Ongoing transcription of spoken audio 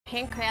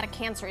Pancreatic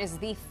cancer is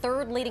the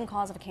third leading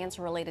cause of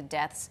cancer-related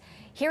deaths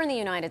here in the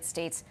United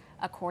States,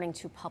 according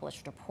to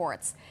published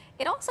reports.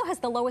 It also has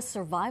the lowest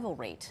survival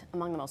rate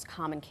among the most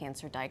common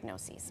cancer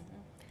diagnoses.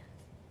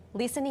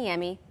 Lisa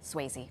Nieme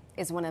Swayze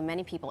is one of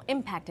many people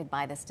impacted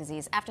by this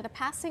disease after the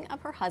passing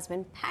of her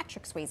husband,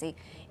 Patrick Swayze,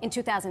 in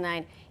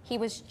 2009. He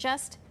was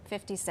just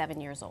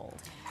 57 years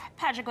old.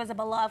 Patrick was a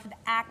beloved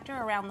actor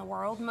around the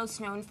world, most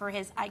known for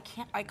his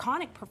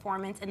iconic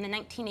performance in the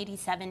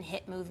 1987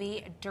 hit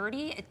movie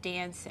Dirty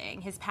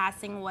Dancing. His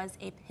passing was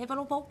a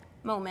pivotal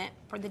moment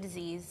for the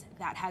disease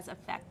that has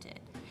affected.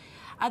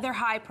 Other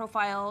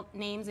high-profile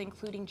names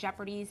including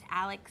Jeopardy's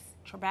Alex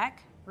Trebek,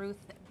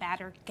 Ruth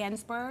Bader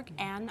Ginsburg,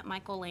 and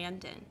Michael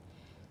Landon.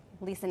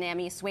 Lisa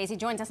Nieme Swayze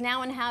joins us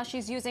now and how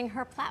she's using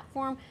her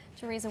platform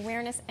to raise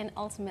awareness and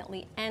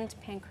ultimately end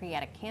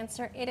pancreatic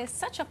cancer. It is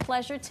such a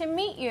pleasure to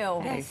meet you.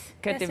 Yes.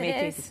 Good to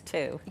meet you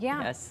too.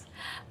 Yeah. Yes.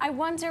 I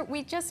wonder,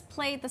 we just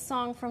played the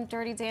song from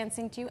Dirty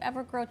Dancing. Do you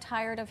ever grow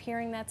tired of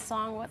hearing that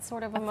song? What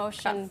sort of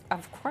emotion?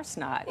 Of course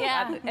not.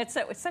 Yeah. It's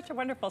such a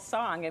wonderful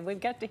song, and we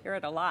get to hear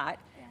it a lot.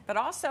 Yeah. But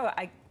also,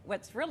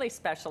 what's really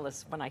special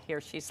is when I hear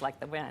She's Like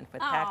the Wind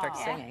with Patrick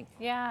singing.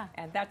 Yeah.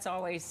 And that's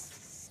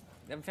always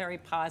a very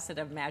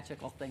positive,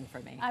 magical thing for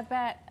me. I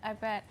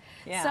bet.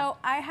 Yeah. So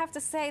I have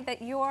to say that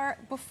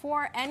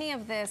before any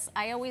of this,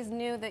 I always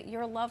knew that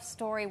your love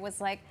story was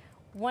like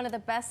one of the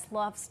best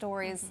love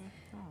stories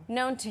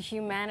known to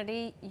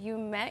humanity. You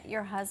met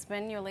your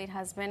husband, your late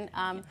husband,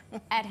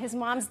 at his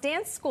mom's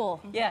dance school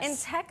in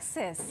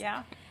Texas.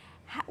 Yeah.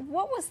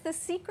 What was the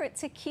secret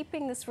to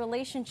keeping this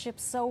relationship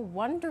so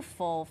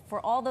wonderful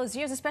for all those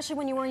years, especially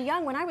when you were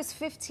young? When I was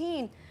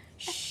 15,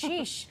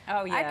 sheesh.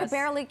 Oh, yes. I could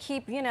barely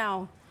keep,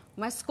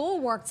 my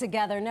schoolwork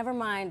together, never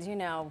mind,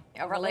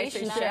 a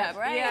relationship,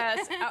 right?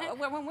 Yes.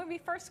 When we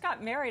first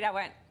got married, I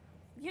went,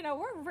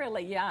 we're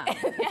really young.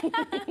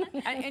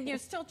 and you're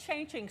still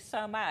changing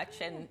so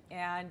much. And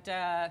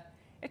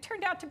it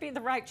turned out to be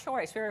the right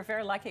choice. We were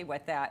very lucky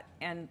with that.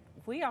 And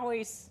we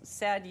always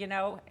said,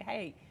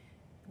 hey,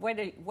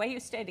 the way you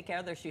stay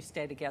together is you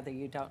stay together,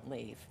 you don't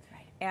leave.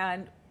 Right.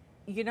 And,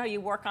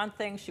 you work on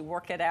things, you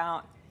work it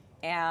out.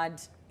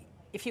 And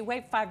if you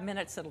wait 5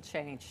 minutes, it'll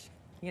change.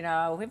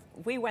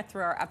 We went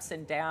through our ups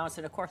and downs,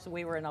 and of course,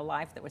 we were in a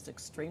life that was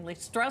extremely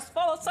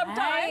stressful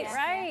sometimes.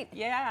 Right.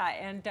 Yeah,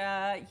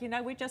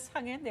 and we just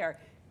hung in there.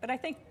 But I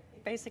think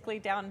basically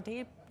down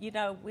deep,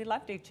 we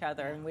loved each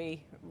other, and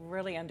we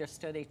really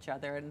understood each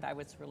other, and that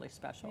was really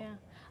special. Yeah,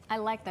 I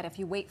like that. If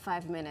you wait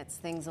 5 minutes,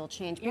 things will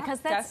change, because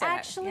that's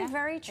actually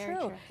very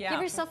true. Yeah.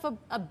 Give yourself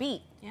a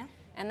beat,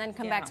 and then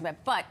come back to it.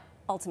 But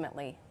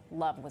ultimately,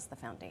 love was the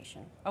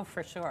foundation. Oh,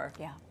 for sure.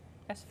 Yeah,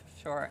 that's for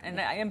sure.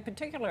 And in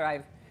particular,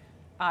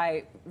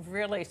 I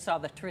really saw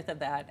the truth of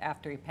that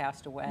after he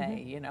passed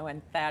away,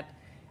 and that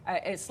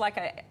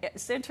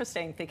it's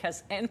interesting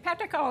because, and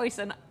Patrick always,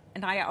 and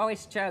I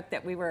always joke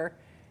that we were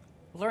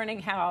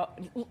learning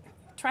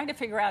trying to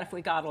figure out if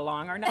we got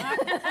along or not,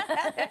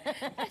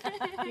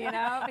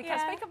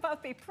 because we could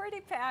both be pretty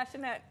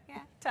passionate,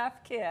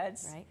 tough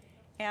kids. Right.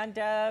 And,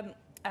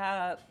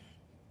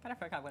 I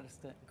forgot what I was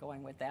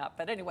going with that,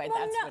 but anyway,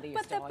 that's what he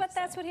used to always But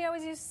that's say. what he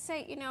always used to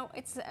say.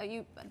 It's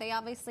they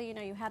obviously,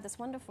 you had this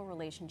wonderful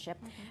relationship,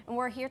 and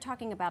we're here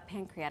talking about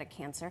pancreatic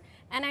cancer.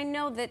 And I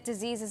know that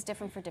disease is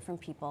different for different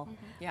people.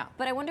 Yeah.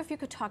 But I wonder if you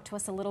could talk to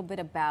us a little bit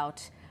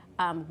about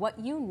what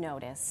you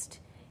noticed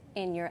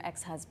in your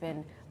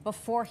ex-husband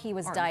before he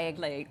was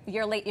diagnosed.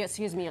 Your late.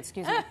 Excuse me.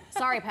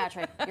 Sorry,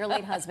 Patrick. Your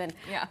late husband.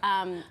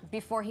 Yeah.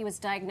 Before he was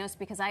diagnosed,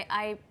 because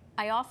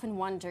I often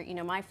wonder,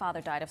 my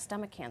father died of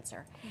stomach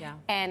cancer. Yeah.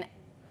 And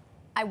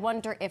I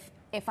wonder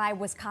if I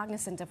was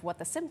cognizant of what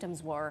the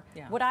symptoms were,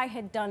 would I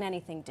have done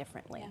anything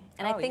differently? Yeah.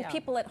 And I think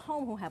people at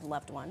home who have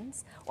loved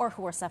ones or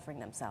who are suffering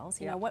themselves,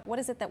 what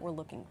is it that we're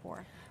looking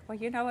for? Well,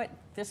 you know what?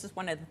 This is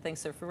one of the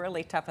things that's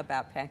really tough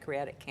about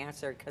pancreatic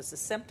cancer, because the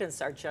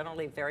symptoms are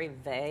generally very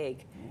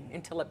vague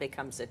until it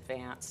becomes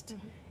advanced.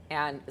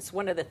 And it's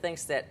one of the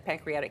things that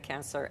Pancreatic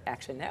Cancer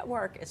Action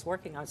Network is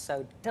working on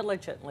so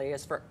diligently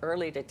is for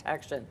early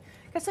detection,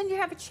 because then you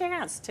have a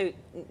chance to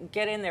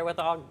get in there with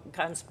all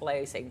guns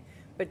blazing.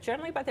 But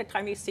generally, by the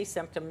time you see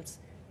symptoms,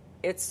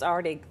 it's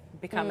already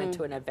become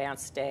into an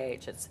advanced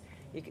stage.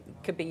 It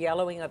could be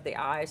yellowing of the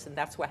eyes, and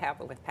that's what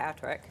happened with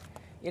Patrick.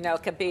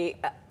 It could be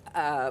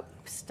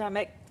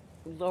stomach,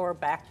 lower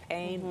back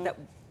pain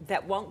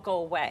that won't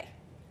go away,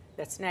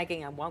 that's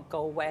nagging and won't go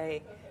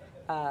away.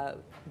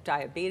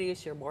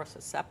 Diabetes, you're more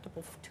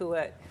susceptible to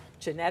it.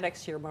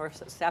 Genetics, you're more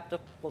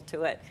susceptible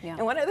to it. Yeah.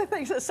 And one of the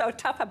things that's so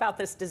tough about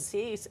this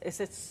disease is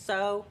it's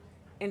so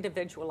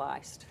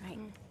individualized. Right.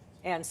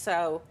 And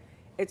so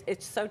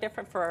it's so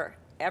different for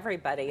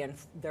everybody, and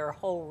there are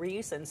whole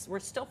reasons. We're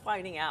still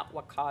finding out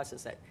what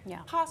causes it.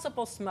 Yeah.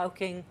 Possible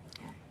smoking,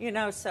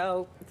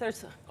 so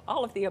there's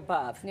all of the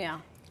above. Yeah.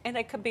 And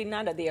it could be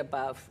none of the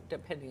above,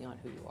 depending on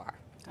who you are.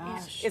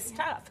 Gosh. It's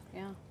tough.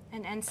 Yeah.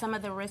 And some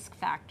of the risk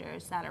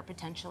factors that are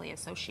potentially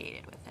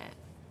associated with it.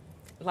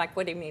 Like,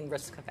 what do you mean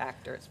risk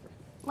factors?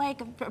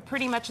 Like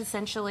pretty much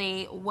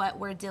essentially what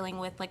we're dealing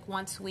with, like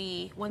once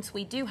we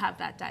do have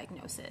that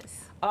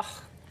diagnosis.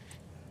 Oh,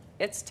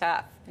 it's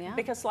tough. Yeah.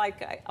 Because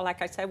like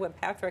I said, when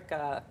Patrick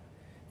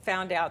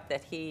found out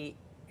that he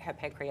had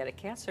pancreatic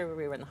cancer,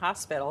 we were in the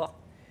hospital,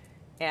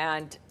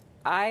 and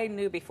I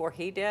knew before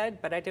he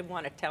did, but I didn't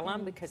want to tell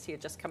him because he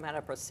had just come out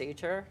of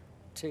procedure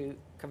to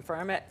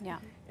confirm it. Yeah.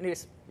 And he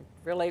was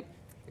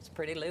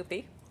pretty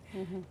loopy.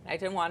 I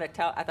didn't want to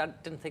tell.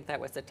 Didn't think that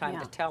was the time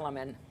to tell him.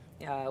 And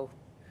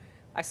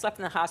I slept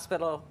in the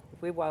hospital.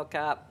 We woke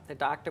up. The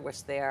doctor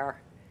was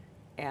there,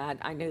 and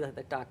I knew that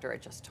the doctor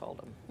had just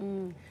told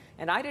him.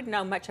 And I didn't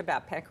know much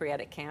about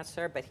pancreatic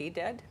cancer, but he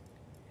did.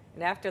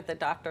 And after the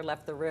doctor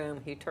left the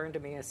room, he turned to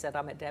me and said,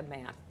 "I'm a dead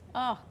man."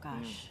 Oh,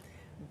 gosh.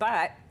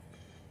 But,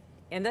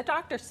 and the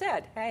doctor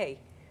said, "Hey,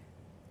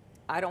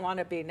 I don't want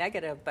to be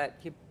negative, but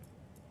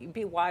you'd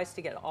be wise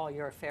to get all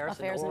your affairs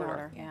in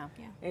order." Yeah.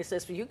 And he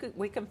says,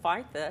 we can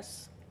fight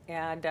this.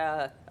 And,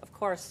 of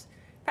course,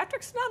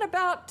 Patrick's not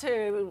about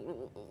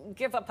to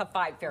give up a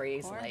fight very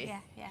easily.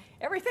 Yeah.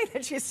 Everything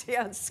that you see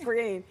on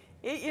screen,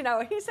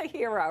 he's a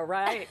hero,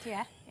 right?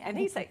 Yeah. And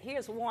he is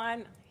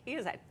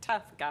a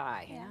tough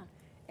guy. Yeah.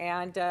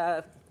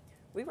 And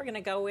we were going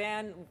to go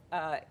in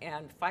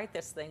and fight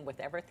this thing with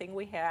everything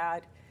we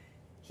had.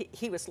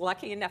 He was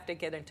lucky enough to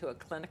get into a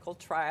clinical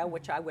trial,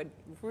 which I would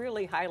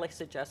really highly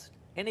suggest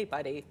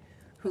anybody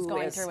who's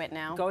going through it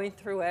now. Going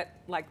through it,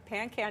 like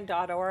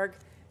pancan.org,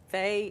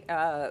 they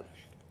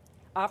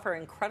offer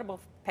incredible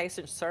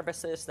patient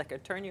services that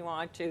could turn you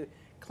on to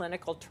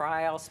clinical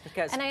trials.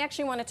 Because and I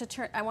actually wanted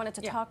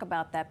to talk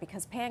about that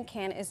because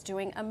PanCan is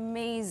doing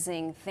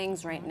amazing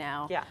things right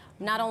now. Yeah.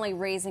 Not only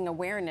raising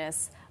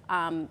awareness,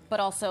 but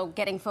also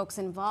getting folks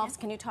involved.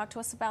 Can you talk to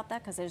us about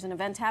that? Because there's an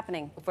event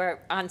happening.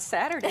 On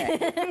Saturday.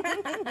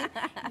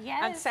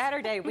 Yes. On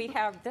Saturday,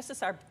 this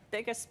is our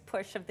biggest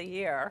push of the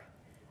year.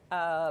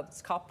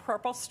 It's called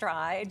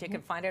PurpleStride. You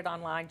can find it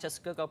online.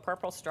 Just Google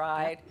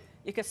PurpleStride. Yep.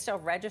 You can still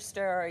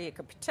register. You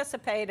can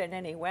participate in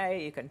any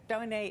way. You can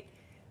donate.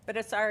 But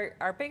it's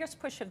our biggest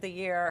push of the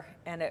year,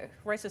 and it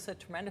raises a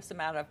tremendous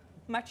amount of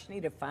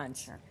much-needed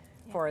funds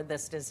for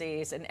this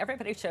disease. And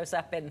everybody shows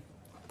up in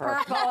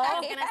purple.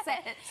 I'm going to say,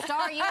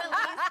 Star, you at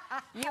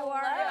least. You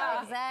are.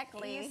 Hello.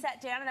 Exactly. You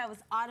sat down and I was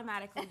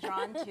automatically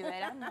drawn to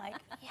it. I'm like,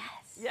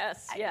 yes.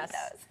 Yes. I need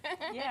those.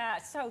 Yeah,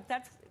 so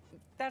that's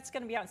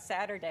going to be on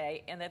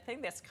Saturday. And the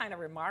thing that's kind of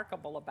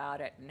remarkable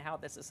about it and how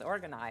this is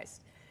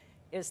organized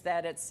is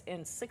that it's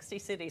in 60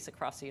 cities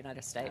across the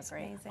United States.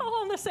 Amazing. All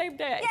on the same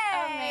day.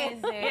 Yay!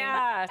 Amazing.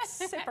 Yeah,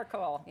 it's super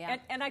cool. Yeah.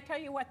 And I tell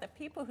you what, the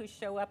people who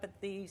show up at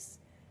these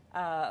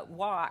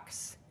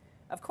walks,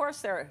 of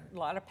course, there are a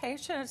lot of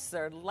patients,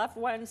 there are loved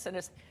ones,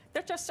 and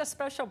they're just a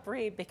special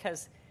breed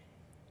because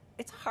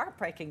it's a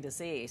heartbreaking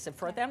disease. And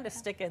for them to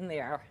stick in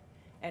there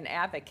and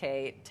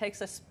advocate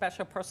takes a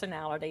special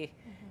personality.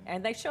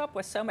 And they show up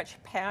with so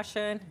much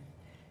passion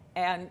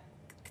and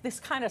this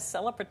kind of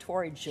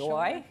celebratory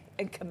joy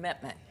and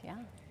commitment. Yeah.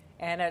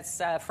 And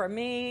it's, for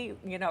me,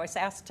 I was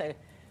asked to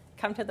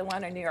come to the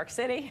one in New York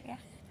City,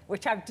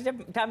 which I've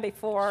done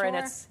before, and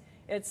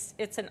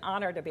it's an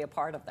honor to be a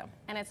part of them.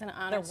 And it's an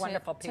honor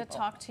to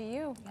talk to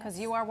you because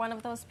you are one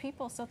of those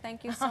people. So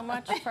thank you so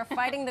much for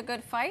fighting the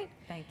good fight.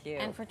 Thank you.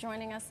 And for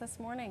joining us this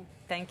morning.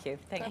 Thank you.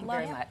 Thank you luck.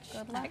 very much.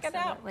 Good luck. Check it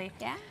out. Absolutely.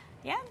 Yeah.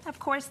 Yeah, of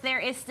course, there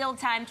is still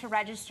time to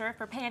register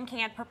for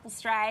PanCan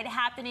PurpleStride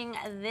happening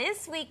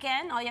this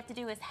weekend. All you have to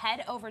do is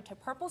head over to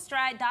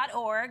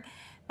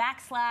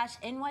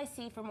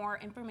purplestride.org/NYC for more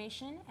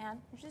information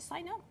and just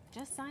sign up.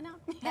 Just sign up.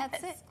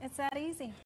 That's it. It's that easy.